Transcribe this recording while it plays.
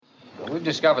We've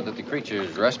discovered that the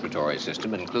creature's respiratory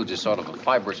system includes a sort of a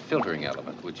fibrous filtering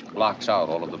element which blocks out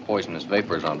all of the poisonous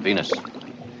vapors on Venus.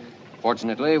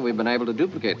 Fortunately, we've been able to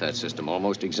duplicate that system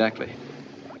almost exactly.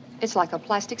 It's like a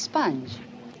plastic sponge.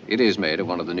 It is made of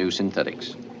one of the new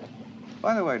synthetics.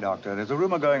 By the way, Doctor, there's a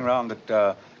rumor going around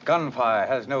that gunfire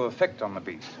has no effect on the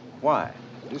beast. Why?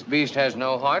 This beast has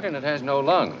no heart and it has no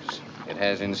lungs. It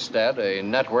has instead a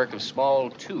network of small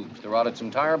tubes throughout its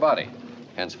entire body.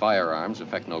 Hence, firearms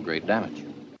affect no great damage.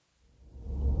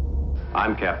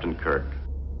 I'm Captain Kirk.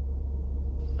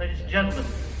 Ladies and gentlemen,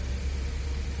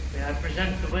 may I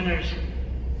present the winners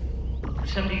of the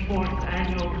 74th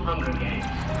Annual Hunger Games.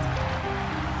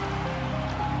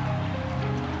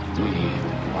 We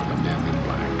are the men in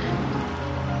black.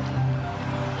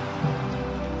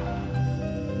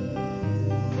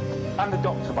 I'm the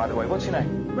doctor, by the way. What's your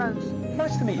name? Rose.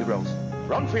 Nice to meet you, Rose.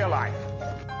 Run for your life.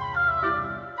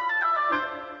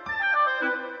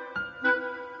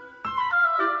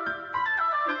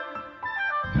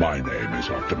 My name is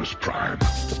Optimus Prime.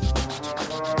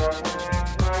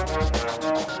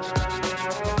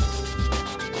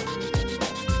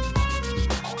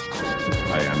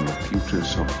 I am the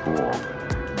Putus of Borg.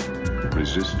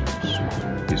 Resistance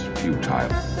is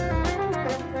futile.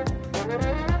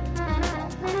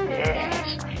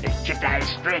 Yes, the Jedi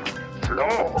strength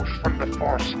flows from the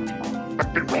Force,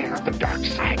 but beware of the dark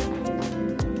side.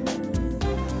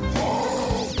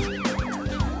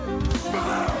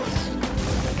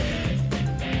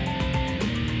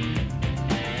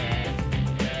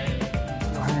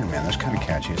 Iron Man, that's kind of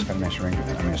catchy. It's got a nice ring to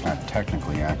it. I mean, it's not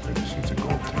technically accurate. It's a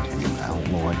gold titanium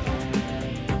alloy.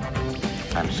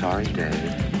 I'm sorry, Dave.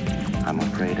 I'm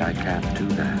afraid I can't do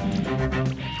that.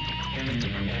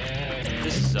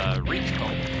 This is Rico,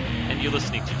 and you're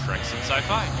listening to Treks in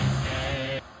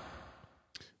Sci-Fi.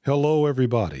 Hello,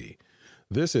 everybody.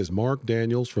 This is Mark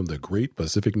Daniels from the Great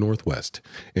Pacific Northwest,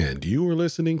 and you are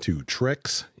listening to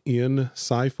Treks in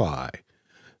Sci-Fi.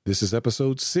 This is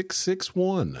episode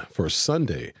 661 for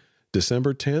Sunday,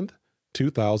 December 10th,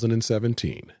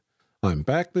 2017. I'm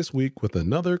back this week with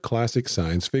another classic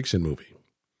science fiction movie.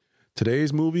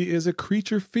 Today's movie is a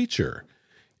creature feature.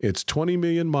 It's 20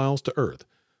 Million Miles to Earth,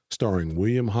 starring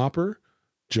William Hopper,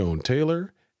 Joan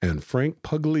Taylor, and Frank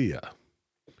Paglia.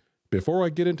 Before I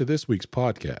get into this week's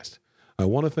podcast, I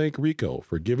want to thank Rico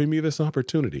for giving me this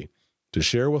opportunity to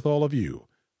share with all of you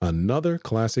another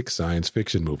classic science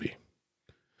fiction movie.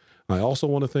 I also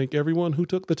want to thank everyone who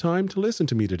took the time to listen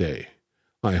to me today.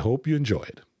 I hope you enjoy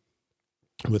it.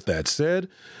 With that said,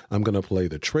 I'm going to play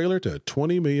the trailer to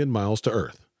 20 Million Miles to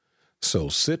Earth. So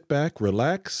sit back,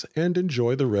 relax, and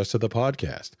enjoy the rest of the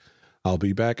podcast. I'll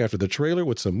be back after the trailer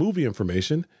with some movie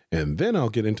information, and then I'll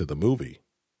get into the movie.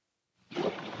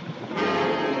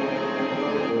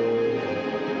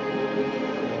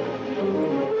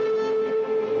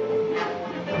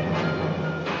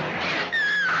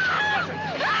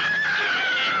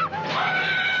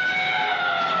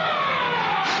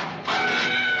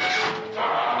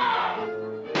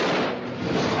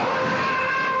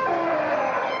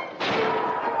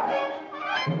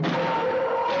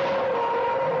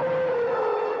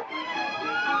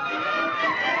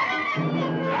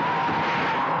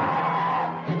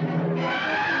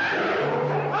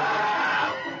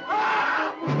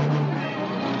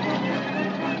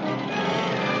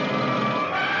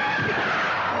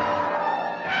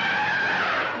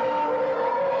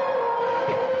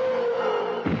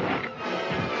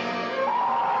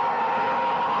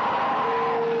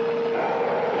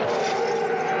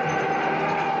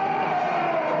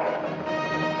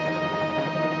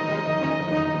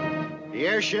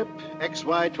 Airship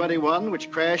XY-21,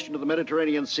 which crashed into the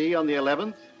Mediterranean Sea on the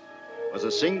 11th, was a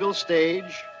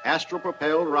single-stage,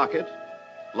 astral-propelled rocket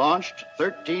launched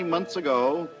 13 months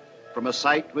ago from a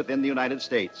site within the United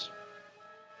States.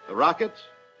 The rocket,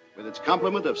 with its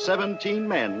complement of 17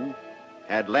 men,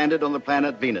 had landed on the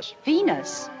planet Venus.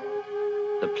 Venus?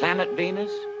 The planet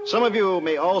Venus? Some of you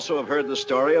may also have heard the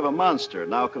story of a monster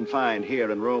now confined here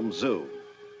in Rome Zoo.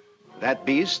 That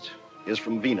beast is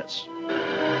from Venus.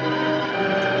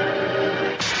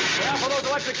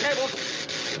 Electric cables.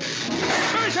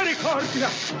 Misericordia!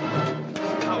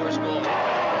 Power's going.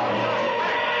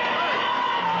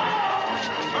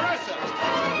 Marissa!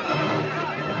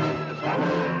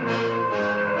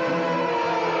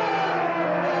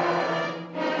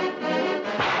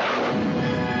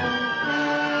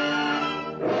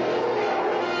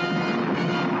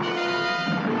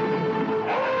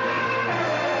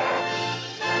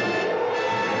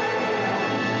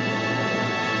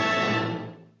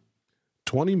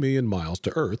 20 Million Miles to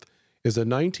Earth is a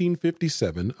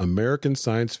 1957 American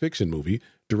science fiction movie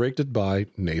directed by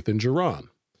Nathan Geron.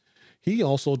 He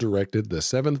also directed The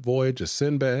Seventh Voyage of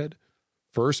Sinbad,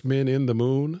 First Men in the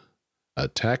Moon,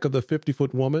 Attack of the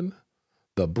 50-Foot Woman,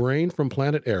 The Brain from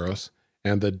Planet Eros,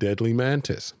 and The Deadly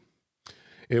Mantis.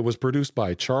 It was produced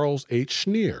by Charles H.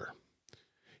 Schneer.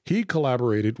 He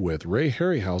collaborated with Ray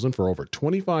Harryhausen for over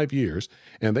 25 years,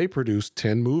 and they produced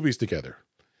 10 movies together.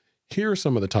 Here are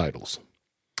some of the titles: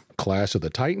 Clash of the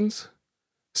Titans,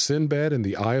 Sinbad and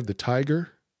the Eye of the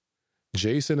Tiger,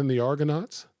 Jason and the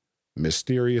Argonauts,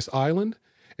 Mysterious Island,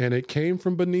 and It Came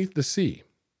from Beneath the Sea.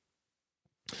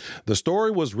 The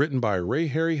story was written by Ray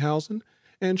Harryhausen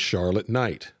and Charlotte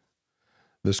Knight.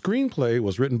 The screenplay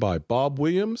was written by Bob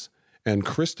Williams and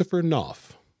Christopher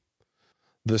Knopf.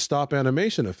 The stop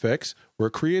animation effects were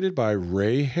created by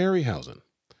Ray Harryhausen.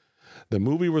 The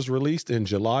movie was released in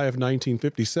July of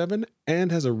 1957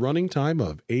 and has a running time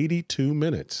of 82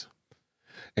 minutes.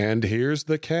 And here's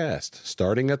the cast,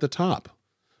 starting at the top.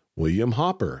 William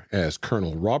Hopper as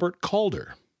Colonel Robert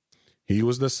Calder. He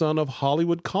was the son of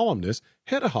Hollywood columnist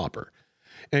Hedda Hopper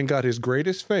and got his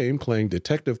greatest fame playing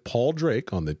Detective Paul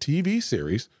Drake on the TV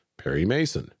series Perry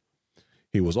Mason.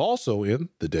 He was also in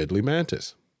The Deadly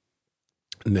Mantis.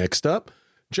 Next up,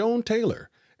 Joan Taylor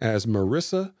as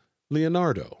Marissa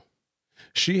Leonardo.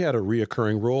 She had a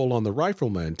reoccurring role on the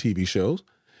Rifleman TV shows,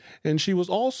 and she was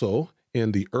also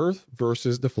in The Earth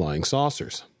versus the Flying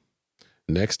Saucers.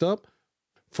 Next up,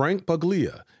 Frank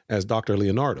Paglia as Dr.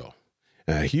 Leonardo.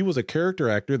 He was a character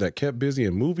actor that kept busy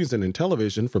in movies and in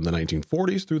television from the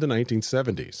 1940s through the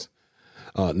 1970s.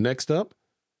 Next up,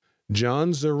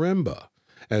 John Zaremba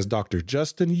as Dr.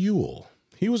 Justin Ewell.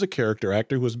 He was a character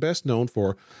actor who was best known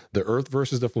for The Earth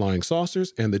versus the Flying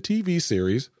Saucers and the TV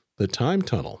series The Time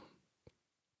Tunnel.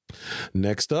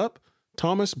 Next up,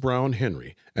 Thomas Brown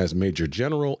Henry as Major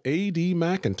General A.D.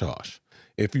 McIntosh.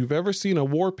 If you've ever seen a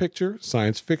war picture,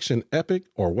 science fiction epic,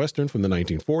 or western from the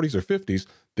 1940s or 50s,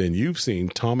 then you've seen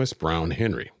Thomas Brown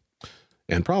Henry,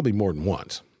 and probably more than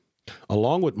once.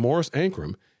 Along with Morris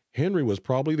Ankrum, Henry was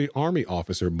probably the Army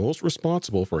officer most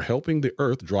responsible for helping the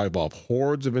Earth drive off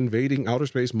hordes of invading outer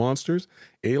space monsters,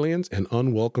 aliens, and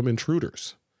unwelcome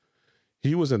intruders.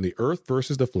 He was in The Earth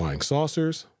versus the Flying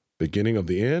Saucers, Beginning of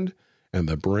the End, and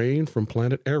The Brain from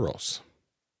Planet Eros.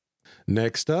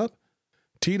 Next up,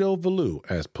 Tito Vallu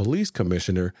as Police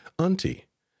Commissioner Unti.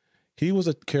 He was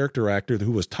a character actor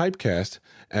who was typecast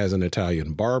as an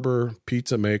Italian barber,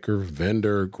 pizza maker,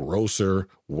 vendor, grocer,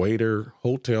 waiter,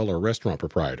 hotel, or restaurant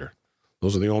proprietor.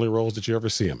 Those are the only roles that you ever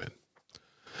see him in.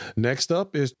 Next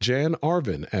up is Jan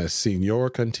Arvin as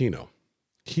Signor Contino.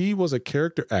 He was a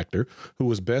character actor who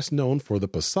was best known for the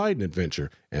Poseidon Adventure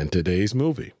and Today's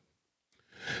Movie.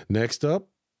 Next up,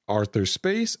 Arthur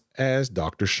Space as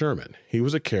Dr. Sherman. He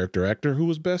was a character actor who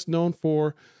was best known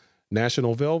for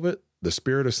National Velvet, The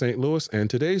Spirit of St. Louis, and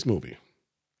Today's Movie.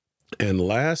 And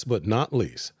last but not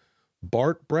least,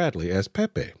 Bart Bradley as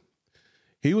Pepe.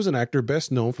 He was an actor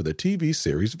best known for the TV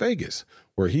series Vegas,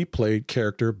 where he played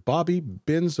character Bobby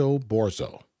Benzo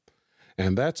Borzo.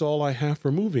 And that's all I have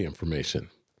for movie information.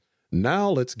 Now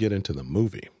let's get into the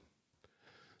movie.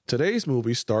 Today's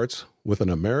movie starts with an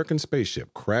American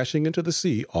spaceship crashing into the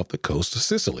sea off the coast of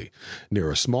Sicily,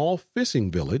 near a small fishing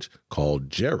village called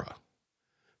Gera.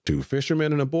 Two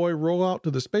fishermen and a boy row out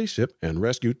to the spaceship and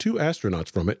rescue two astronauts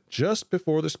from it just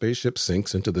before the spaceship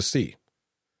sinks into the sea.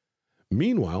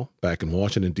 Meanwhile, back in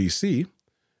Washington, D.C.,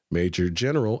 Major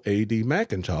General A.D.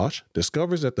 McIntosh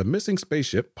discovers that the missing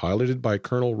spaceship, piloted by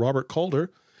Colonel Robert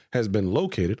Calder, has been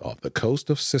located off the coast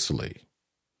of Sicily.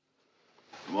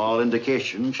 From all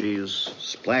indication, she's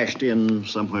splashed in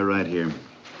somewhere right here.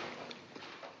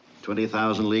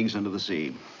 20,000 leagues under the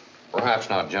sea. Perhaps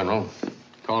not, General.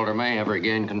 Calder may have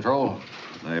regained control.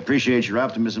 I appreciate your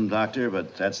optimism, Doctor,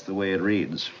 but that's the way it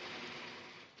reads.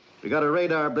 We got a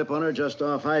radar blip on her just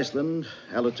off Iceland.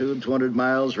 Altitude 200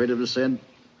 miles, rate of descent.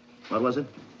 What was it?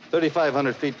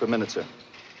 3,500 feet per minute, sir.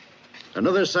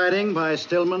 Another sighting by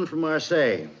Stillman from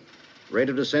Marseille. Rate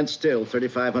of descent still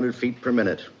 3,500 feet per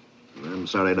minute. I'm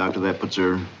sorry, Doctor, that puts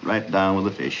her right down with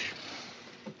the fish.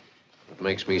 What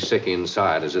makes me sick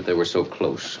inside is that they were so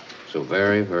close. So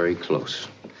very, very close.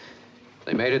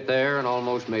 They made it there and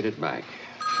almost made it back.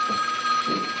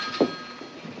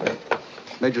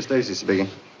 Major Stacy speaking.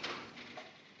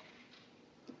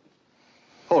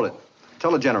 Hold it.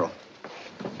 Tell the General.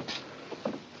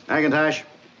 McIntosh?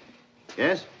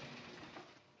 Yes?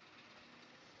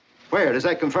 Where? Is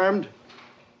that confirmed?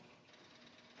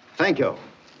 Thank you.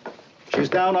 She's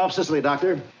down off Sicily,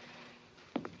 Doctor.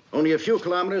 Only a few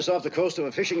kilometers off the coast of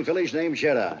a fishing village named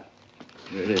Gera.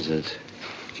 Where is it?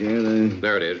 Gera.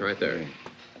 There it is, right there.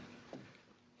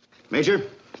 Major,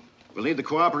 we'll need the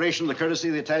cooperation of the courtesy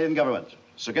of the Italian government.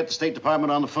 So get the State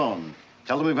Department on the phone.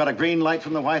 Tell them we've got a green light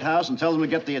from the White House and tell them to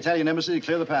get the Italian embassy to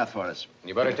clear the path for us.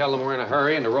 You better tell them we're in a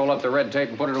hurry and to roll up the red tape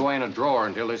and put it away in a drawer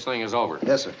until this thing is over.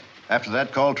 Yes, sir. After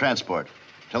that, call transport.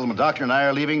 Tell them the doctor and I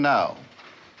are leaving now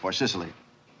for Sicily.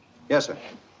 Yes, sir.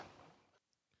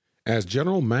 As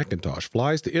General McIntosh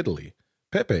flies to Italy,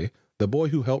 Pepe, the boy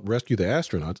who helped rescue the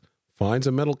astronauts, finds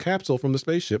a metal capsule from the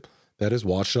spaceship that is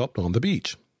washed up on the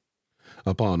beach.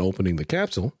 Upon opening the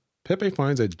capsule, Pepe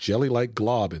finds a jelly-like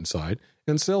glob inside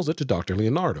and sells it to Dr.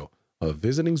 Leonardo, a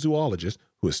visiting zoologist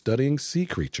who is studying sea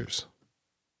creatures.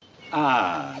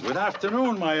 Ah, good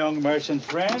afternoon, my young merchant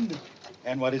friend.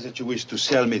 And what is it you wish to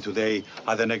sell me today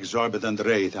at an exorbitant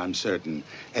rate, I'm certain?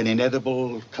 An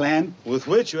inedible clam with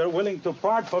which you are willing to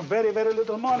part for very, very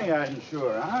little money, I'm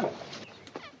sure, huh?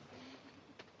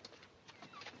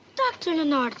 Dr.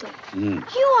 Leonardo,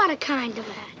 you are a kind of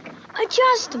man, a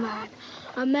just man,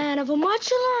 a man of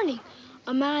much learning,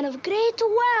 a man of great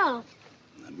wealth.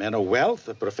 A man of wealth,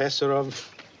 a professor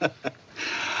of...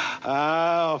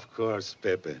 of course,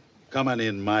 Pepe. Come on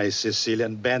in, my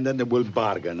Sicilian bandit, and we'll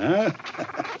bargain, huh?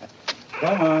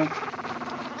 Come on.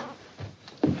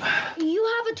 You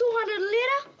have a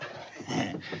 200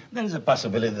 lira? There's a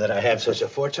possibility that I have such a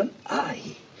fortune.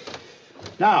 Aye.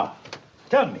 Now,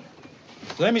 tell me.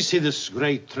 Let me see this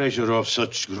great treasure of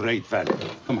such great value.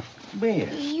 Come on. Where?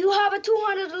 You have a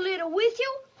 200 lira with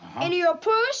you? In your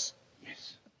purse?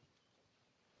 Yes.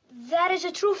 That is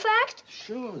a true fact?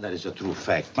 Sure, that is a true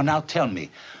fact. But now tell me,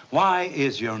 why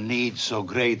is your need so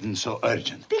great and so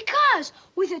urgent? Because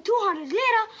with a 200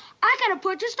 lira, I can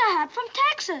purchase the hat from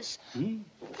Texas.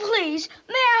 Please,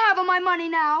 may I have my money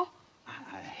now?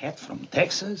 A hat from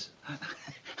Texas?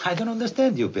 I don't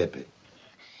understand you, Pepe.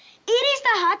 It is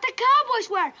the hat the cowboys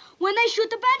wear when they shoot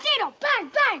the bandito. Bang,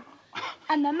 bang.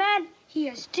 And the man, he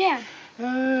is dead.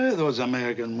 Those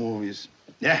American movies.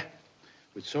 Yeah.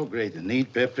 With so great a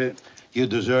need, Pepe, you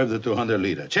deserve the 200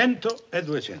 lira. 100 e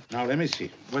 200. Now, let me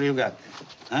see. What do you got?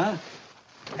 Huh?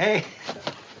 Hey.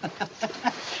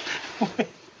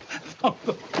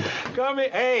 Come here.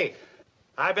 Hey.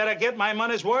 I better get my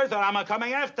money's worth or I'm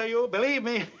coming after you. Believe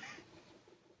me.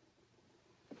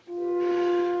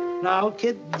 Now,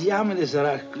 che diamine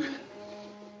sarà?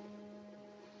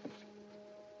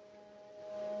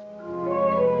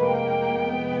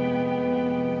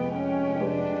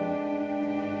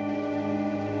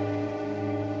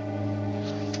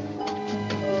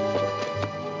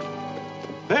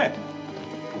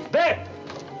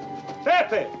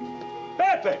 Pepe!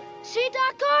 See,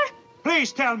 Doctor?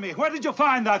 Please tell me, where did you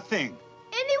find that thing? In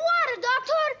the water,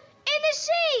 Doctor! In the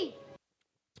sea!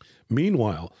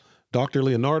 Meanwhile, Dr.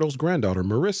 Leonardo's granddaughter,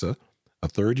 Marissa, a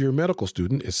third-year medical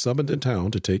student, is summoned to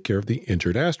town to take care of the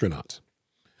injured astronauts.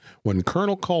 When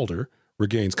Colonel Calder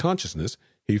regains consciousness,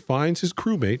 he finds his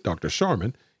crewmate, Dr.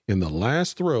 Sharman, in the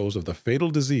last throes of the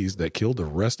fatal disease that killed the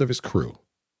rest of his crew.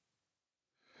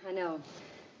 I know.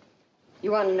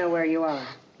 You want to know where you are?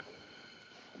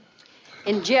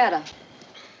 In Jeddah,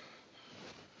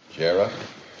 Jeddah?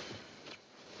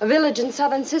 a village in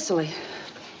southern Sicily.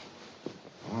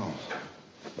 Oh,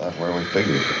 about where we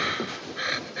figured.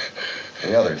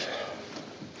 The others,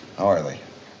 how are they?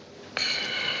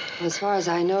 As far as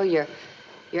I know, your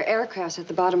aircraft's at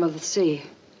the bottom of the sea.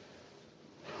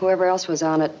 Whoever else was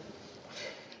on it,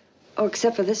 oh,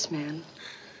 except for this man,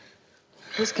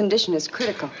 his condition is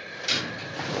critical.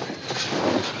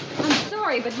 I'm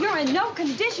sorry, but you're in no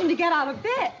condition to get out of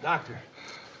bed.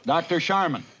 Dr.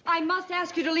 Sharman. I must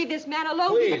ask you to leave this man alone.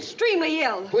 Please. He's extremely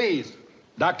ill. Please.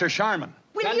 Dr. Sharman.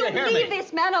 Will Can you you hear leave me?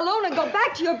 this man alone and go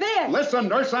back to your bed? Listen,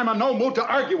 nurse, I'm in no mood to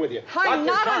argue with you. I'm Dr.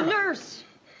 not Sharman. a nurse.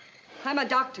 I'm a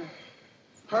doctor.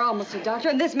 Or almost a doctor,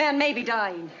 and this man may be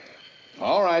dying.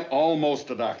 All right, almost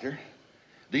a doctor.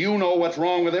 Do you know what's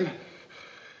wrong with him?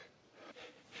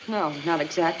 No, not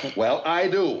exactly. Well, I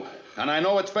do. And I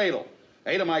know it's fatal.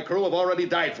 8 of my crew have already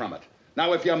died from it.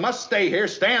 Now, if you must stay here,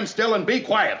 stand still and be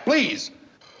quiet, please.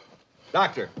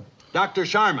 Dr.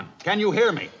 Sharman, can you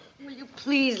hear me? Will you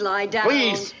please lie down?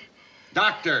 Please.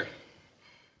 Doctor.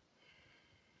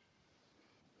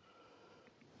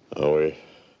 Are we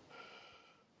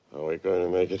going to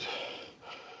make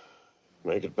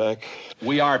it back?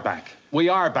 We are back. We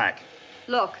are back.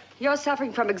 Look, you're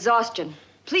suffering from exhaustion.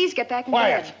 Please get back in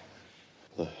Quiet.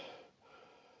 bed.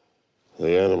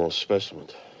 The animal specimen.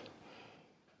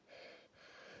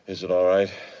 Is it all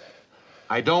right?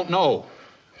 I don't know.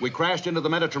 We crashed into the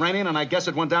Mediterranean, and I guess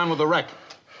it went down with the wreck.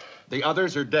 The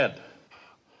others are dead.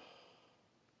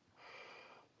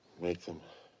 Make them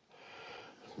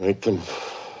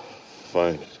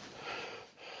find it.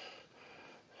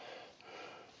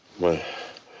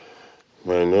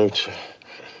 My notes.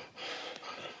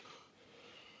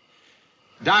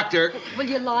 Doctor. Will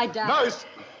you lie down? Nurse!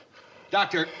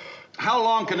 Doctor, how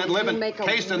long can it live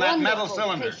encased in that metal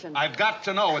cylinder? Patient. I've got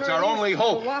to know. It's our only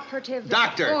hope. Cooperative,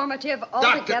 Doctor! informative,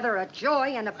 altogether a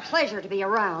joy and a pleasure to be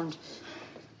around.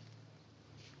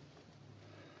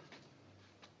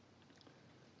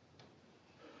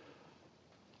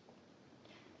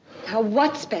 Now,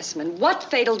 what specimen? What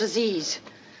fatal disease?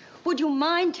 Would you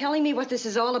mind telling me what this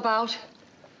is all about?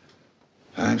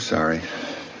 I'm sorry.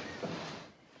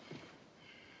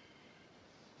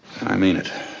 I mean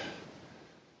it.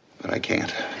 But I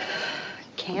can't.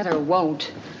 Can't or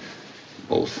won't?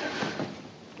 Both.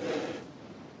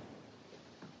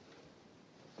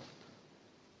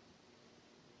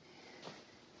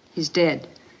 He's dead.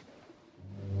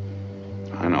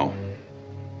 I know.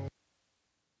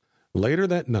 Later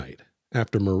that night,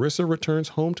 after Marissa returns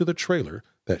home to the trailer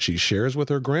that she shares with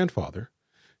her grandfather,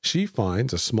 she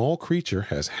finds a small creature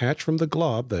has hatched from the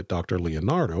glob that Dr.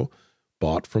 Leonardo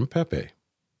bought from Pepe.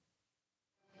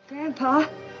 Grandpa?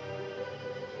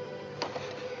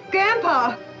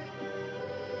 Grandpa!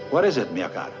 What is it, Mia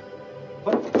cara?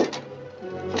 What?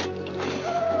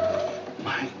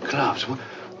 My gloves.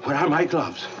 Where are my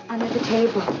gloves? Under the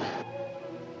table.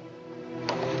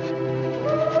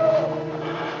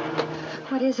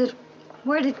 What is it?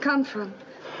 Where did it come from?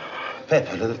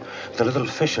 Pepe, the little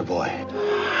fisher boy.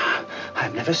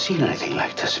 I've never seen anything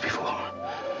like this before.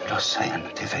 No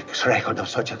scientific record of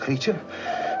such a creature.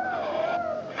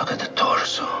 Look at the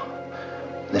torso.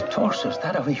 The torso is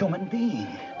that of a human being.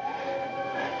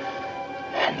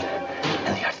 And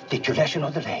the articulation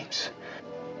of the legs.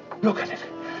 Look at it.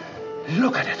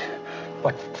 Look at it.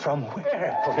 But from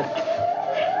where?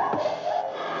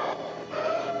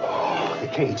 Oh, the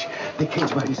cage. The cage,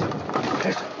 Marisa.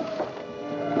 Listen.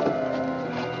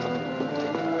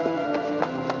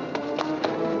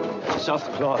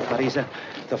 Soft cloth, Marisa.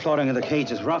 The flooring of the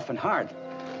cage is rough and hard.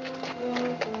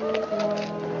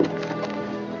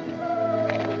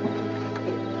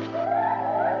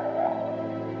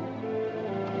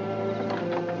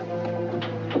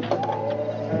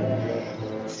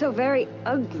 So very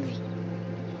ugly.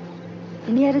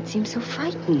 And yet it seems so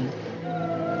frightening.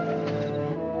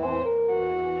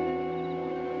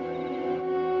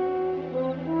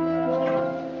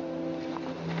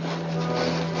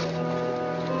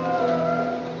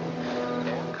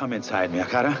 Come inside, Mia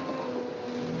cara.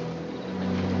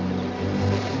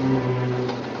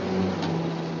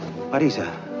 Marisa,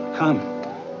 come.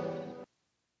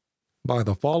 By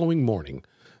the following morning,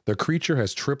 the creature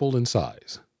has tripled in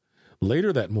size.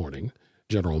 Later that morning,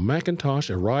 General McIntosh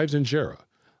arrives in Gera,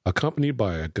 accompanied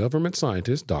by a government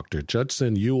scientist, Dr.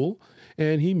 Judson Ewell,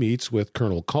 and he meets with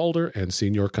Colonel Calder and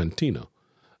Signor Cantino,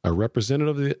 a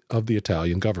representative of the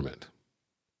Italian government.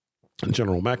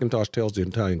 General McIntosh tells the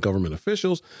Italian government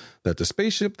officials that the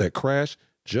spaceship that crashed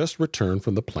just returned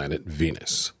from the planet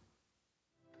Venus.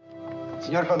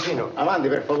 Signor Contino, avanti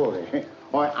per favore.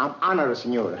 I'm honored,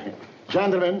 signore.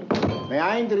 Gentlemen, may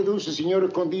I introduce Signor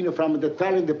Contino from the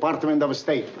Italian Department of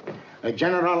State,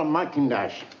 General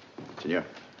McIntosh. Signor.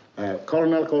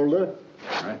 Colonel Calder.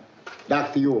 All right.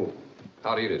 Dr. Ewell.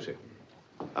 How do you do, sir?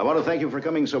 I want to thank you for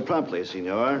coming so promptly,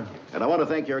 Signor. And I want to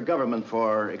thank your government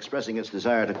for expressing its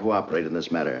desire to cooperate in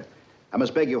this matter. I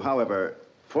must beg you, however,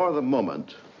 for the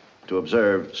moment, to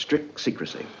observe strict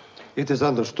secrecy. It is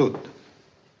understood.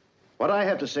 What I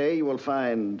have to say you will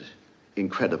find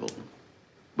incredible,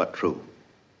 but true.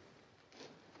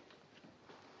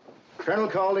 Colonel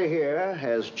Calder here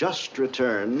has just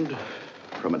returned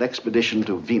from an expedition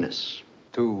to Venus.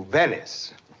 To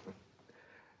Venice.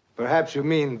 Perhaps you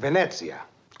mean Venezia.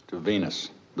 To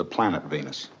Venus, the planet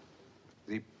Venus.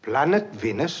 The planet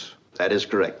Venus? That is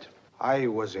correct. I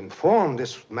was informed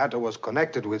this matter was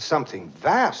connected with something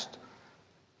vast.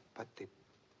 But the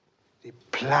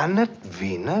planet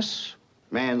Venus?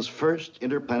 Man's first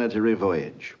interplanetary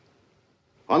voyage.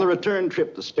 On the return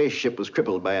trip, the spaceship was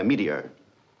crippled by a meteor.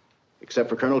 Except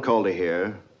for Colonel Calder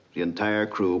here, the entire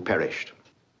crew perished.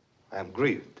 I am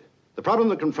grieved. The problem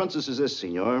that confronts us is this,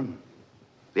 Signor.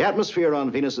 The atmosphere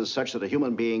on Venus is such that a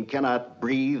human being cannot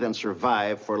breathe and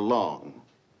survive for long,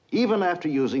 even after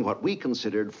using what we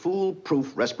considered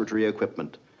foolproof respiratory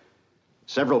equipment.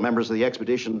 Several members of the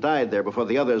expedition died there before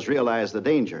the others realized the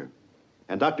danger.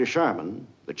 And Dr. Sharman,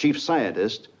 the chief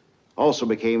scientist, also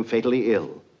became fatally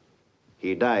ill.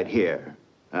 He died here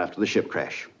after the ship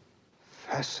crash.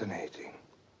 Fascinating.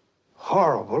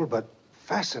 Horrible, but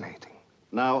fascinating.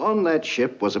 Now, on that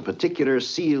ship was a particular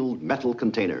sealed metal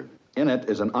container. In it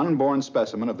is an unborn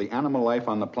specimen of the animal life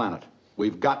on the planet.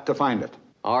 We've got to find it.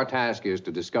 Our task is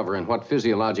to discover in what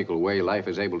physiological way life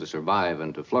is able to survive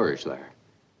and to flourish there.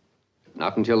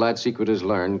 Not until that secret is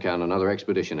learned can another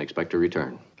expedition expect to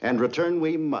return. And return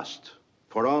we must.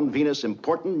 For on Venus,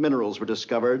 important minerals were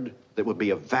discovered that would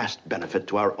be of vast benefit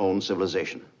to our own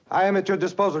civilization. I am at your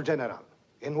disposal, General.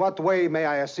 In what way may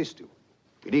I assist you?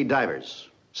 We need divers,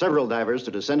 several divers,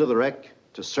 to descend to the wreck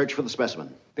to search for the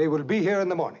specimen. They will be here in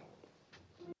the morning.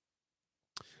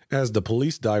 As the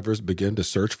police divers begin to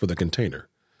search for the container,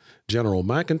 General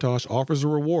McIntosh offers a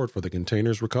reward for the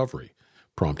container's recovery,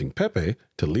 prompting Pepe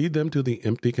to lead them to the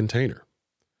empty container.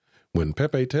 When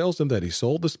Pepe tells them that he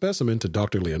sold the specimen to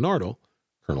Dr. Leonardo,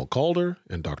 Colonel Calder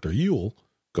and Dr. Ewell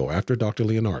go after Dr.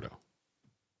 Leonardo.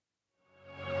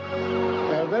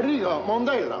 Verrigo,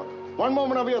 Mondella, one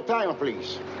moment of your time,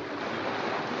 please.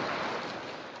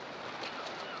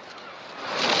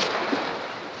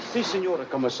 Si, Signore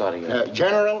Commissario.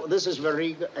 General, this is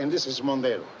Verrigo and this is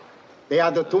Mondella. They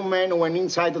are the two men who went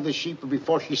inside of the ship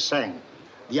before she sank.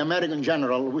 The American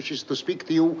general wishes to speak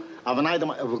to you of an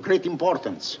item of great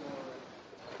importance.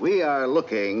 We are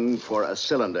looking for a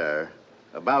cylinder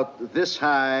about this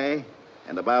high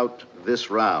and about this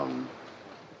round.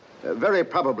 Very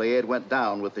probably it went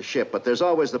down with the ship, but there's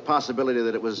always the possibility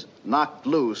that it was knocked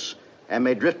loose and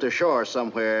may drift ashore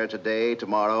somewhere today,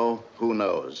 tomorrow, who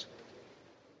knows.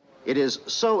 It is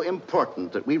so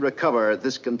important that we recover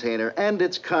this container and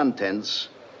its contents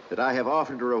that I have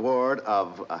offered a reward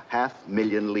of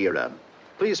 500,000 lira.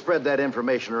 Please spread that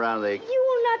information around the... You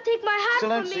will not take my hat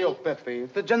from me. Silencio, Pepe.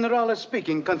 The General is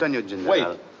speaking. Continue, General.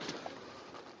 Wait.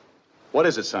 What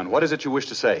is it, son? What is it you wish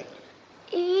to say?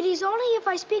 It is only if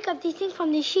I speak of the thing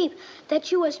from the sheep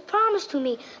that you has promised to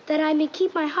me that I may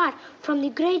keep my hat from the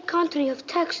great country of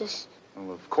Texas.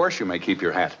 Well, of course you may keep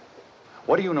your hat.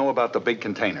 What do you know about the big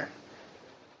container?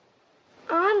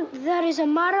 There is a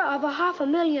matter of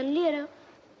 500,000 lira.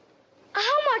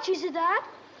 How much is it that?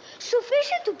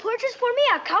 Sufficient to purchase for me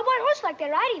a cowboy horse like they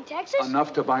ride in Texas?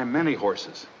 Enough to buy many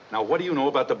horses. Now, what do you know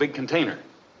about the big container?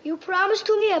 You promised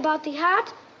to me about the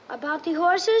hat, about the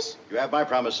horses. You have my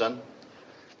promise, son.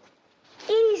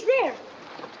 It is there.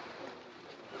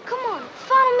 Come on,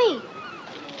 follow me.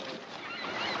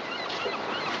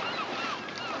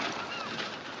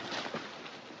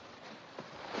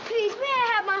 Please, may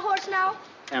I have my horse now?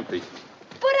 Empty.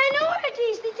 But I know where it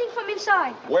is, the thing from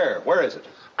inside. Where? Where is it?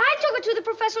 I took it to the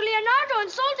Professor Leonardo and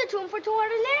sold it to him for 200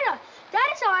 lira. That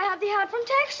is how I have the hat from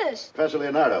Texas. Professor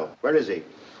Leonardo, where is he?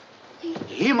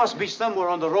 He must be somewhere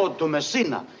on the road to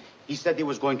Messina. He said he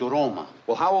was going to Roma.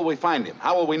 Well, how will we find him?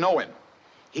 How will we know him?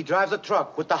 He drives a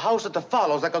truck with the house that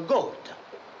follows like a goat.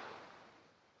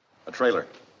 A trailer.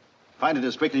 Find it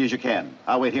as quickly as you can.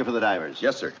 I'll wait here for the divers.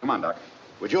 Yes, sir. Come on, Doc.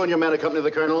 Would you and your men accompany the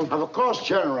colonel? Of course,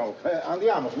 General.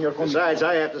 Andiamo, signor Conte. Besides,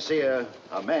 I have to see a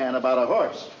man about a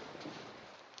horse.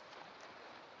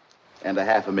 And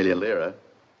 500,000 lira.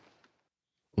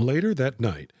 Later that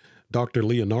night, Dr.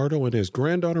 Leonardo and his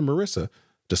granddaughter Marissa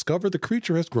discover the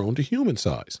creature has grown to human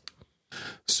size.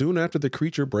 Soon after, the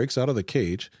creature breaks out of the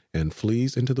cage and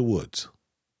flees into the woods.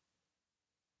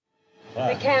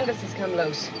 The canvas has come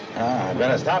loose. I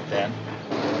better stop then.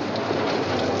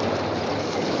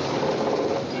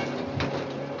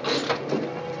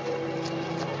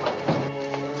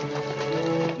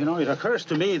 You know, it occurs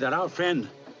to me that our friend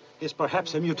is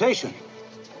perhaps a mutation.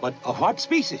 But of what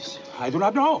species? I do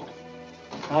not know.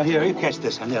 Now, here, you catch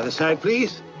this on the other side,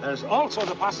 please. There's also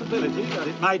the possibility that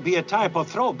it might be a type of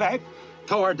throwback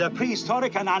toward the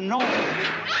prehistoric and unknown.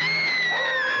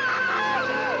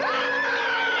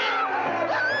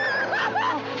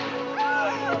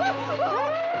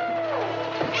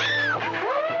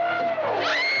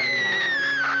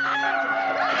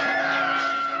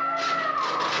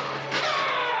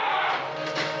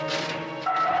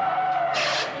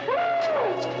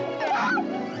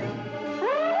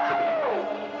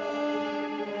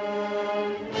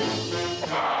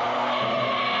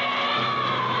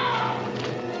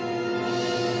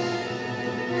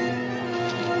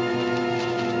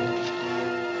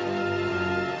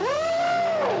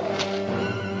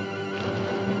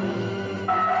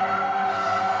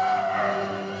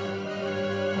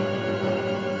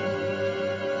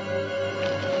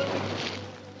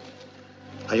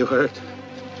 Are you hurt?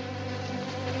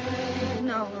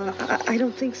 No, I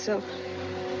don't think so.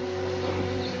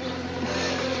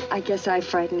 I guess I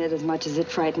frightened it as much as it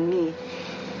frightened me.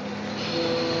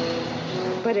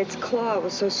 But its claw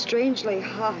was so strangely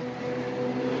hot.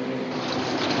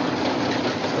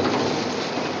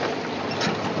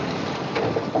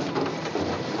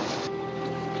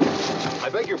 I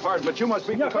beg your pardon, but you must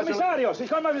be Signor Commissario,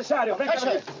 Signor Commissario.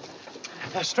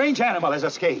 A strange animal has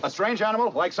escaped. A strange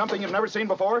animal? Like something you've never seen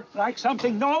before? Like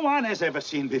something no one has ever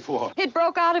seen before. It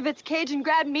broke out of its cage and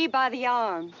grabbed me by the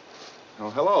arm. Oh,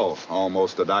 hello.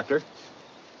 Almost a doctor.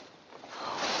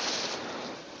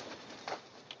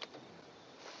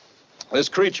 This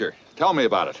creature, tell me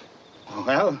about it.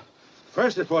 Well,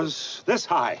 first it was this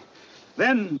high,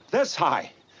 then this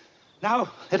high.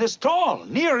 Now it is tall,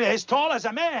 nearly as tall as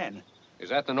a man. Is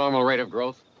that the normal rate of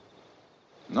growth?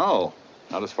 No,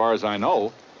 not as far as I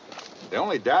know. The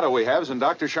only data we have is in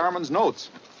Dr. Sharman's notes.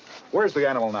 Where's the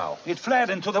animal now? It fled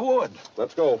into the wood.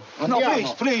 Let's go. Oh, no,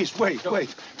 please, wait.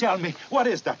 Tell me, what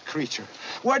is that creature?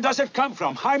 Where does it come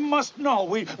from? I must know.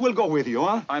 We'll go with you,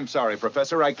 huh? I'm sorry,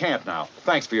 Professor. I can't now.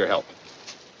 Thanks for your help.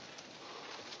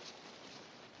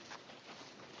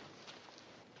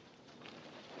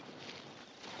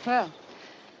 Well,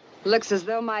 looks as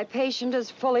though my patient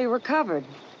is fully recovered.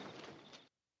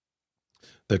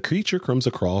 The creature comes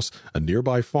across a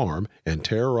nearby farm and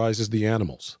terrorizes the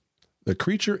animals. The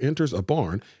creature enters a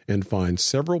barn and finds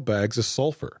several bags of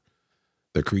sulfur.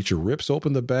 The creature rips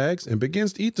open the bags and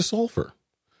begins to eat the sulfur.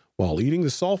 While eating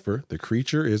the sulfur, the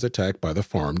creature is attacked by the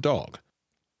farm dog.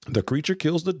 The creature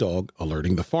kills the dog,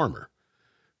 alerting the farmer.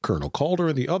 Colonel Calder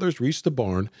and the others reach the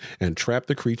barn and trap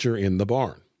the creature in the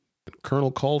barn.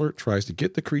 Colonel Calder tries to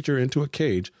get the creature into a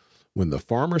cage when the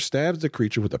farmer stabs the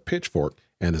creature with a pitchfork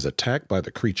and is attacked by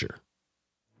the creature.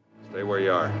 Stay where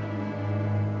you are.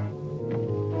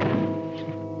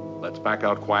 Let's back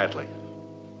out quietly.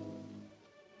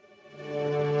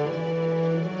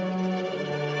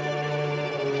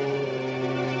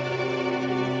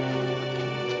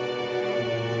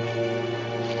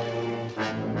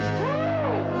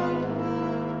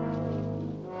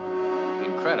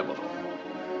 Incredible.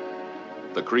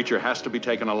 The creature has to be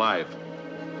taken alive.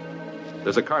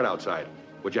 There's a cart outside.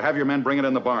 Would you have your men bring it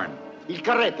in the barn? Il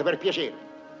carretto, per piacere.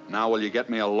 Now will you get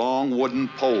me a long wooden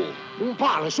pole? Un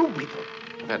palo, subito.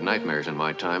 I've had nightmares in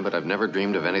my time, but I've never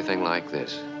dreamed of anything like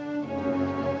this.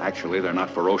 Actually, they're not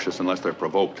ferocious unless they're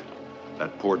provoked.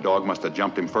 That poor dog must have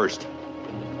jumped him first.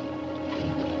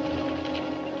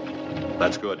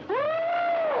 That's good.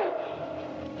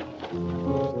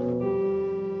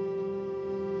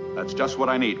 That's just what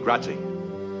I need. Grazie.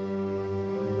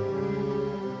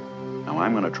 Now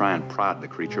I'm going to try and prod the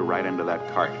creature right into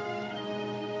that cart.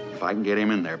 If I can get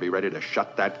him in there, be ready to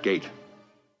shut that gate.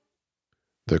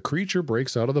 The creature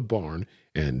breaks out of the barn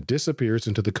and disappears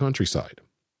into the countryside.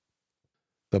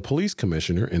 The police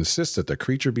commissioner insists that the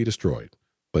creature be destroyed,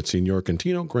 but Senor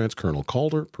Contino grants Colonel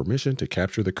Calder permission to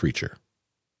capture the creature.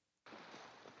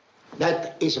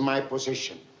 That is my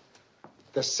position.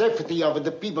 The safety of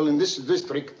the people in this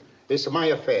district is my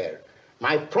affair.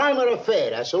 My primary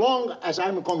affair, as long as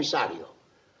I'm a commissario.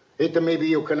 It may be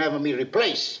you can have me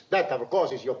replaced. That, of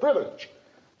course, is your privilege.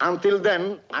 Until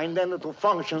then, I intend to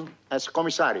function as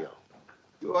commissario.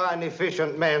 You are an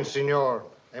efficient man, senor.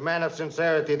 A man of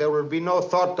sincerity. There will be no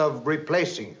thought of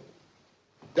replacing you.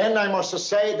 Then I must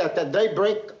say that at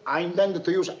daybreak, I intend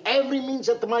to use every means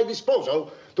at my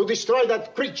disposal to destroy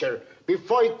that creature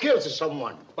before he kills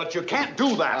someone. But you can't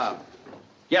do that.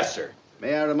 Yes, sir.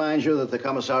 May I remind you that the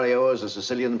commissario is a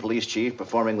Sicilian police chief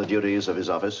performing the duties of his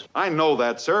office? I know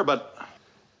that, sir, but...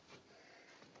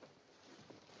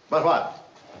 But what?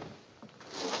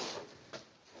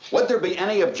 Would there be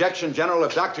any objection, General,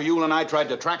 if Dr. Yule and I tried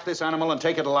to track this animal and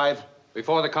take it alive?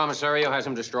 Before the commissario has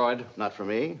him destroyed? Not for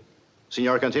me.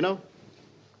 Signor Contino?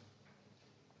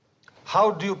 How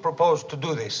do you propose to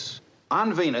do this?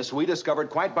 On Venus, we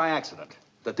discovered quite by accident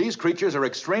that these creatures are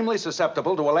extremely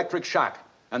susceptible to electric shock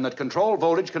and that control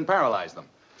voltage can paralyze them.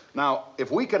 Now,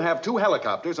 if we could have 2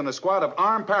 helicopters and a squad of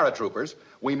armed paratroopers,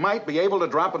 we might be able to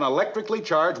drop an electrically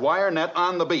charged wire net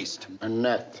on the beast. A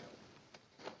net?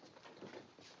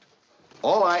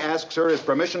 All I ask, sir, is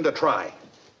permission to try.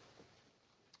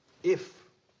 If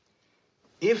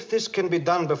this can be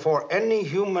done before any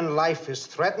human life is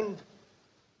threatened,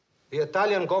 the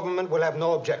Italian government will have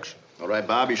no objection. All right,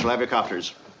 Bob, you shall have your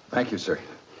copters. Thank you, sir.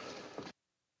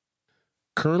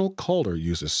 Colonel Calder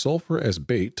uses sulfur as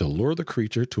bait to lure the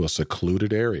creature to a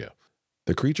secluded area.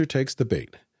 The creature takes the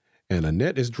bait, and a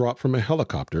net is dropped from a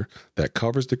helicopter that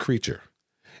covers the creature,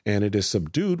 and it is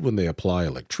subdued when they apply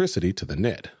electricity to the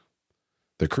net.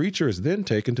 The creature is then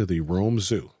taken to the Rome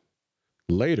Zoo.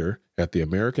 Later, at the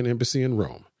American Embassy in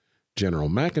Rome, General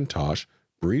McIntosh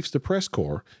briefs the press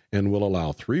corps and will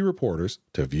allow 3 reporters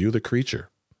to view the creature.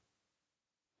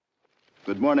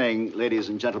 Good morning, ladies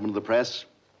and gentlemen of the press.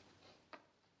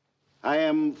 I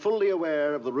am fully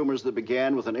aware of the rumors that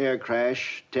began with an air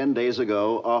crash 10 days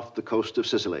ago off the coast of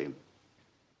Sicily.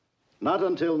 Not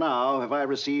until now have I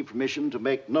received permission to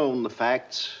make known the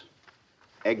facts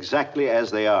exactly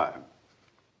as they are.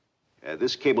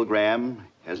 This cablegram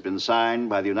has been signed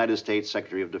by the United States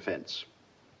Secretary of Defense.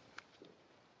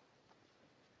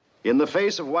 In the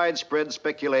face of widespread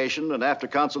speculation and after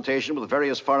consultation with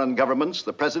various foreign governments,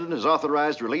 the President has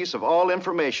authorized release of all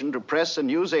information to press and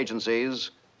news agencies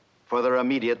for their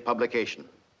immediate publication.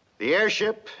 The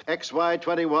airship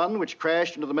XY-21, which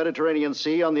crashed into the Mediterranean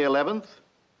Sea on the 11th,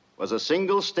 was a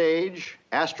single-stage,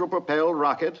 astro-propelled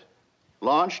rocket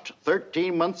launched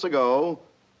 13 months ago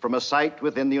from a site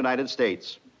within the United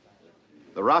States.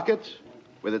 The rocket,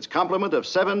 with its complement of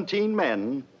 17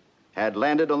 men, had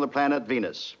landed on the planet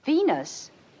Venus.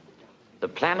 Venus? The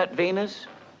planet Venus?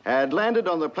 Had landed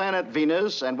on the planet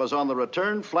Venus and was on the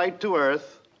return flight to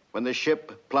Earth when the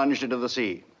ship plunged into the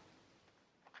sea.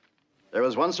 There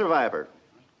was one survivor,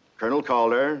 Colonel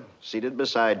Calder, seated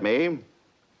beside me,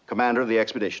 commander of the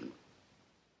expedition.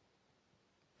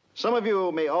 Some of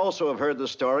you may also have heard the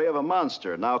story of a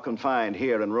monster now confined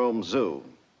here in Rome Zoo.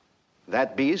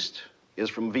 That beast is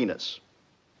from Venus.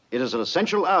 It is an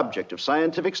essential object of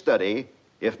scientific study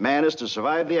if man is to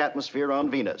survive the atmosphere on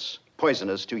Venus,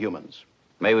 poisonous to humans.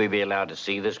 May we be allowed to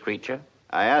see this creature?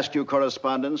 I ask you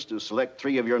correspondents to select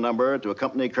 3 of your number to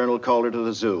accompany Colonel Calder to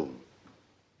the zoo.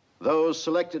 Those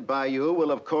selected by you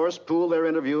will, of course, pool their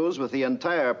interviews with the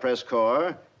entire press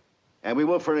corps, and we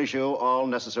will furnish you all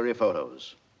necessary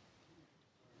photos.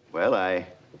 Well, I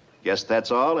guess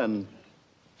that's all, and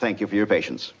thank you for your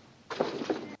patience.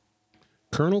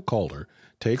 Colonel Calder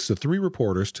takes the 3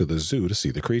 reporters to the zoo to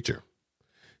see the creature.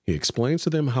 He explains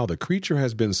to them how the creature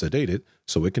has been sedated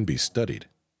so it can be studied.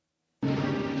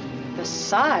 The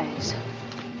size.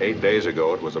 8 days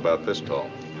ago, it was about this tall.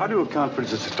 How do you account for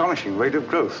its astonishing rate of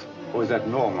growth? Or is that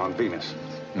normal on Venus?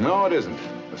 No, it isn't.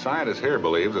 The scientists here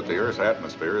believe that the Earth's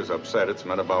atmosphere has upset its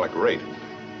metabolic rate.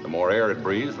 The more air it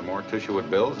breathes, the more tissue it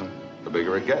builds, and the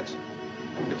bigger it gets.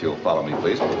 If you'll follow me,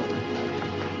 please.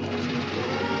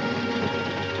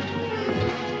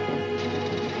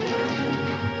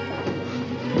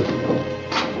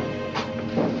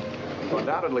 You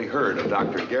undoubtedly heard of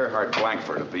Dr. Gerhard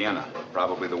Blankfurt of Vienna,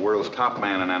 probably the world's top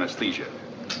man in anesthesia.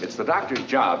 It's the doctor's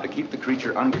job to keep the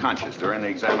creature unconscious during the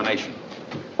examination.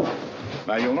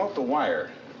 Now, you'll note the wire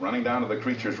running down to the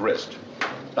creature's wrist.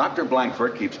 Dr.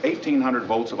 Blankfurt keeps 1,800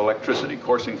 volts of electricity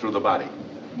coursing through the body.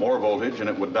 More voltage and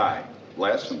it would die.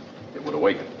 Less and it would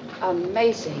awaken.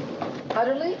 Amazing.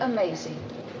 Utterly amazing.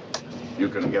 You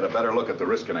can get a better look at the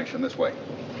wrist connection this way.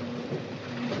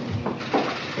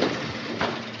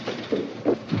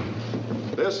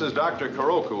 This is Dr.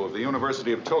 Kuroku of the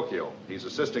University of Tokyo. He's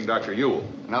assisting Dr. Yule.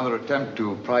 Another attempt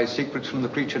to pry secrets from the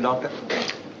creature, Doctor?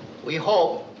 We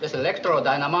hope this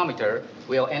electrodynamometer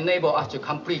will enable us to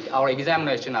complete our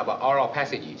examination of oral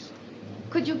passages.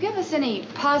 Could you give us any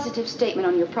positive statement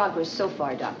on your progress so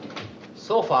far, Doctor?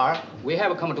 So far, we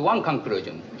have come to one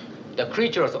conclusion. The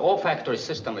creature's olfactory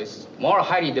system is more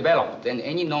highly developed than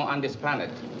any known on this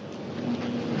planet.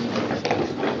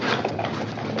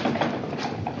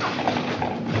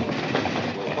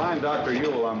 We'll find Dr.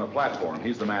 Yule on the platform.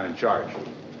 He's the man in charge.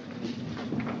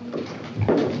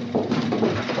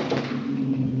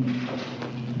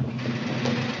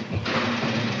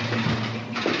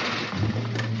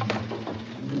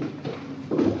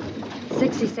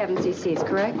 .67 cc's,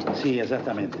 correct? Sì,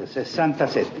 esattamente,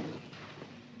 67.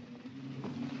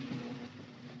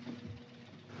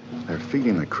 They're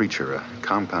feeding the creature a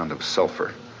compound of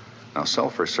sulfur. Now,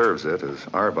 sulfur serves it as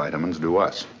our vitamins do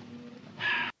us.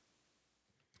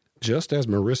 Just as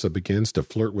Marissa begins to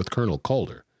flirt with Colonel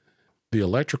Calder, the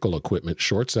electrical equipment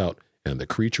shorts out and the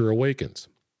creature awakens.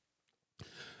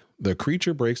 The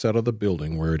creature breaks out of the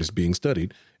building where it is being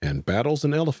studied and battles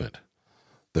an elephant.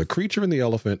 The creature and the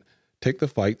elephant take the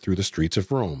fight through the streets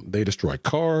of Rome. They destroy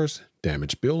cars,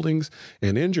 damage buildings,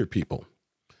 and injure people.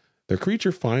 The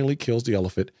creature finally kills the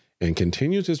elephant and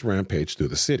continues his rampage through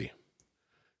the city.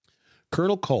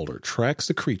 Colonel Calder tracks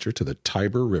the creature to the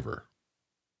Tiber River.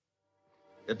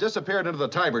 It disappeared into the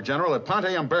Tiber, General, at Ponte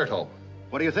Umberto.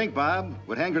 What do you think, Bob?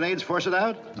 Would hand grenades force it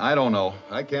out? I don't know.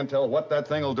 I can't tell what that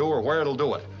thing will do or where it'll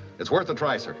do it. It's worth a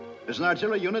try, sir. There's an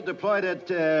artillery unit deployed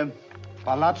at,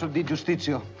 Palazzo di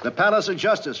Giustizia. the Palace of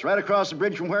Justice, right across the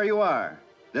bridge from where you are.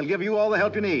 They'll give you all the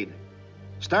help you need.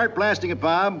 Start blasting it,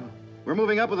 Bob. We're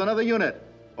moving up with another unit,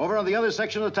 over on the other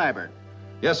section of the Tiber.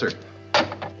 Yes, sir.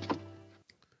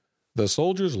 The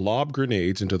soldiers lob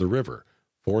grenades into the river,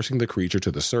 forcing the creature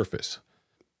to the surface.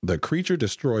 The creature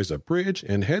destroys a bridge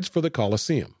and heads for the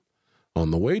Colosseum. On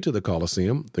the way to the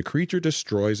Colosseum, the creature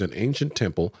destroys an ancient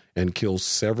temple and kills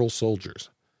several soldiers.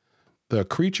 The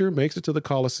creature makes it to the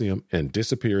Colosseum and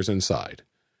disappears inside.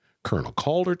 Colonel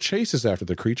Calder chases after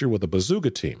the creature with a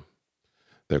bazooka team.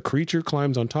 The creature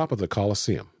climbs on top of the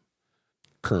Colosseum.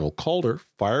 Colonel Calder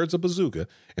fires a bazooka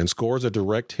and scores a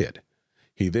direct hit.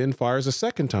 He then fires a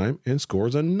second time and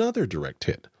scores another direct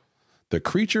hit. The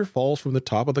creature falls from the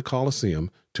top of the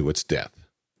Colosseum to its death.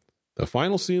 The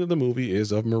final scene of the movie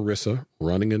is of Marissa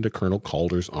running into Colonel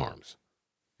Calder's arms.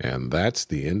 And that's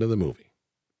the end of the movie.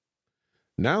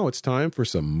 Now it's time for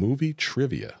some movie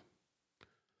trivia.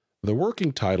 The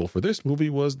working title for this movie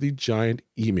was The Giant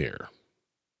Emir.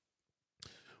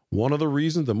 One of the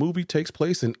reasons the movie takes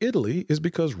place in Italy is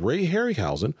because Ray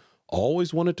Harryhausen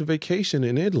always wanted to vacation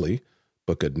in Italy,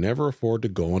 but could never afford to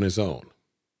go on his own.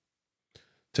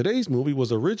 Today's movie was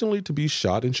originally to be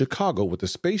shot in Chicago with a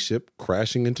spaceship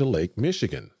crashing into Lake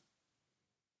Michigan.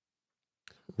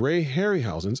 Ray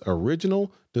Harryhausen's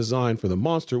original design for the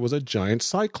monster was a giant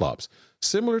cyclops,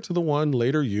 similar to the one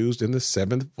later used in the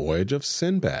Seventh Voyage of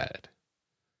Sinbad.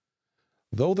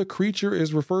 Though the creature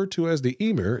is referred to as the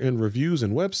Emir in reviews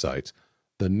and websites,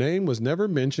 the name was never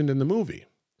mentioned in the movie.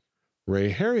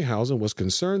 Ray Harryhausen was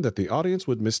concerned that the audience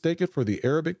would mistake it for the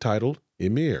Arabic title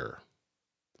Emir.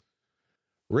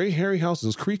 Ray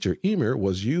Harryhausen's creature Emir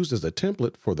was used as a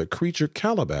template for the creature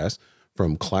Calabas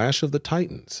from Clash of the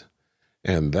Titans.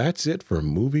 And that's it for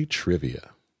movie trivia.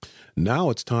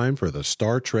 Now it's time for the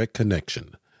Star Trek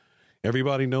Connection.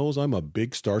 Everybody knows I'm a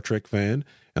big Star Trek fan,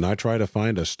 and I try to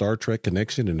find a Star Trek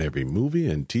connection in every movie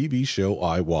and TV show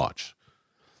I watch.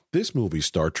 This movie's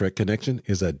Star Trek connection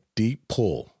is a deep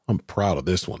pull. I'm proud of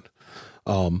this one.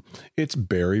 It's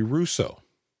Barry Russo.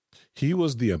 He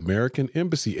was the American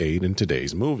embassy aide in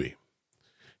today's movie.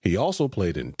 He also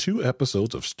played in 2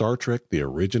 episodes of Star Trek, the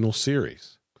original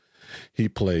series. He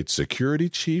played Security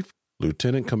Chief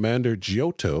Lieutenant Commander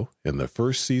Giotto in the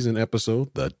first season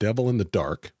episode, The Devil in the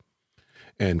Dark,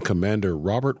 and Commander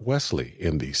Robert Wesley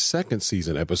in the second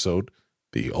season episode,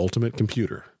 The Ultimate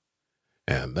Computer.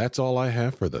 And that's all I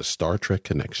have for the Star Trek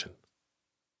Connection.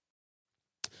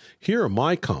 Here are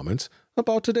my comments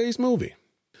about today's movie.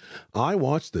 I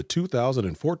watched the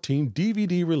 2014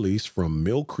 DVD release from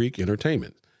Mill Creek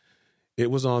Entertainment. It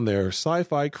was on their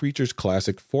Sci-Fi Creatures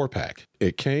Classic 4-pack.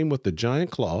 It came with the Giant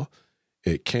Claw,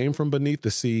 It Came from Beneath the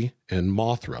Sea, and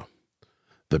Mothra.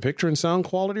 The picture and sound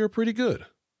quality are pretty good.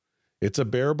 It's a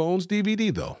bare bones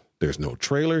DVD though. There's no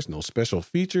trailers, no special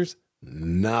features,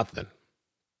 nothing.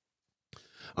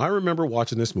 I remember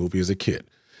watching this movie as a kid.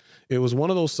 It was one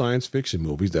of those science fiction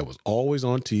movies that was always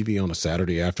on TV on a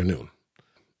Saturday afternoon.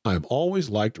 I've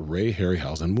always liked Ray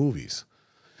Harryhausen movies.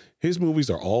 His movies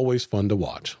are always fun to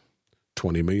watch.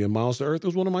 20 Million Miles to Earth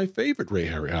was one of my favorite Ray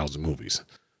Harryhausen movies.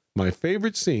 My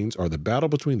favorite scenes are the battle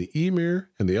between the Emir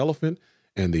and the elephant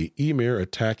and the Emir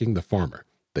attacking the farmer.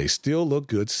 They still look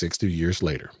good 60 years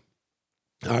later.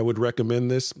 I would recommend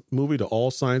this movie to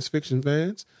all science fiction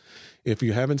fans. If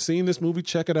you haven't seen this movie,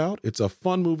 check it out. It's a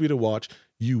fun movie to watch.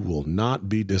 You will not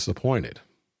be disappointed.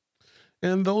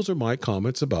 And those are my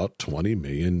comments about 20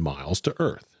 Million Miles to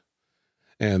Earth.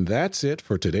 And that's it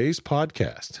for today's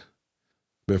podcast.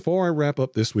 Before I wrap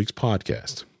up this week's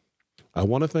podcast, I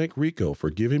want to thank Rico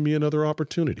for giving me another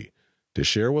opportunity to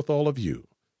share with all of you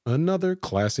another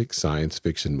classic science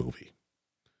fiction movie.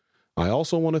 I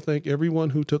also want to thank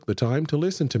everyone who took the time to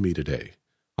listen to me today.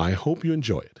 I hope you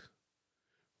enjoy it.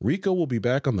 Rico will be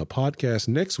back on the podcast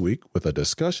next week with a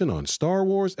discussion on Star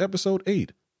Wars Episode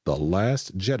 8, The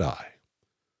Last Jedi.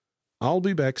 I'll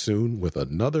be back soon with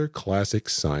another classic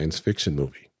science fiction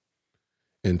movie.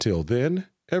 Until then,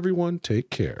 everyone take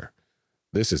care.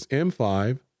 This is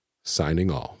M5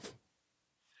 signing off.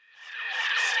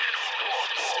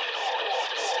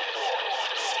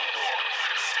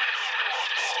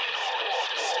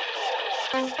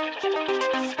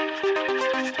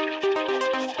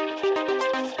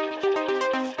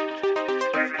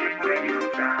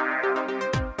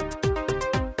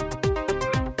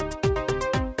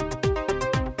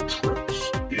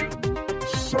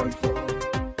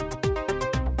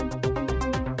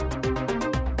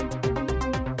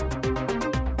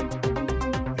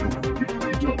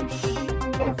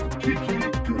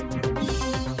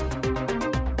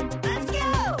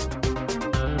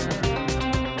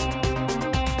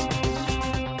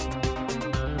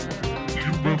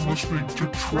 Listening to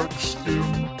Treks in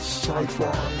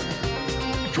Sci-Fi.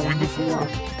 Join the forum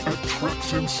at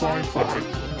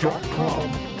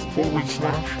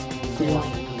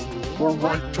treksinsci-fi.com/forum or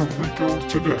write to Rico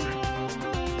today.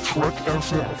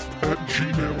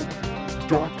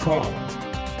 treksf@gmail.com.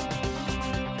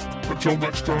 Until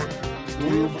next time,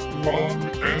 live long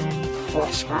and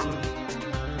prosper.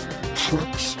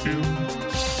 Treks in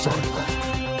Sci-Fi.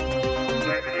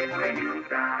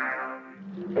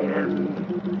 End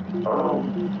of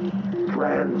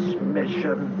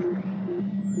transmission.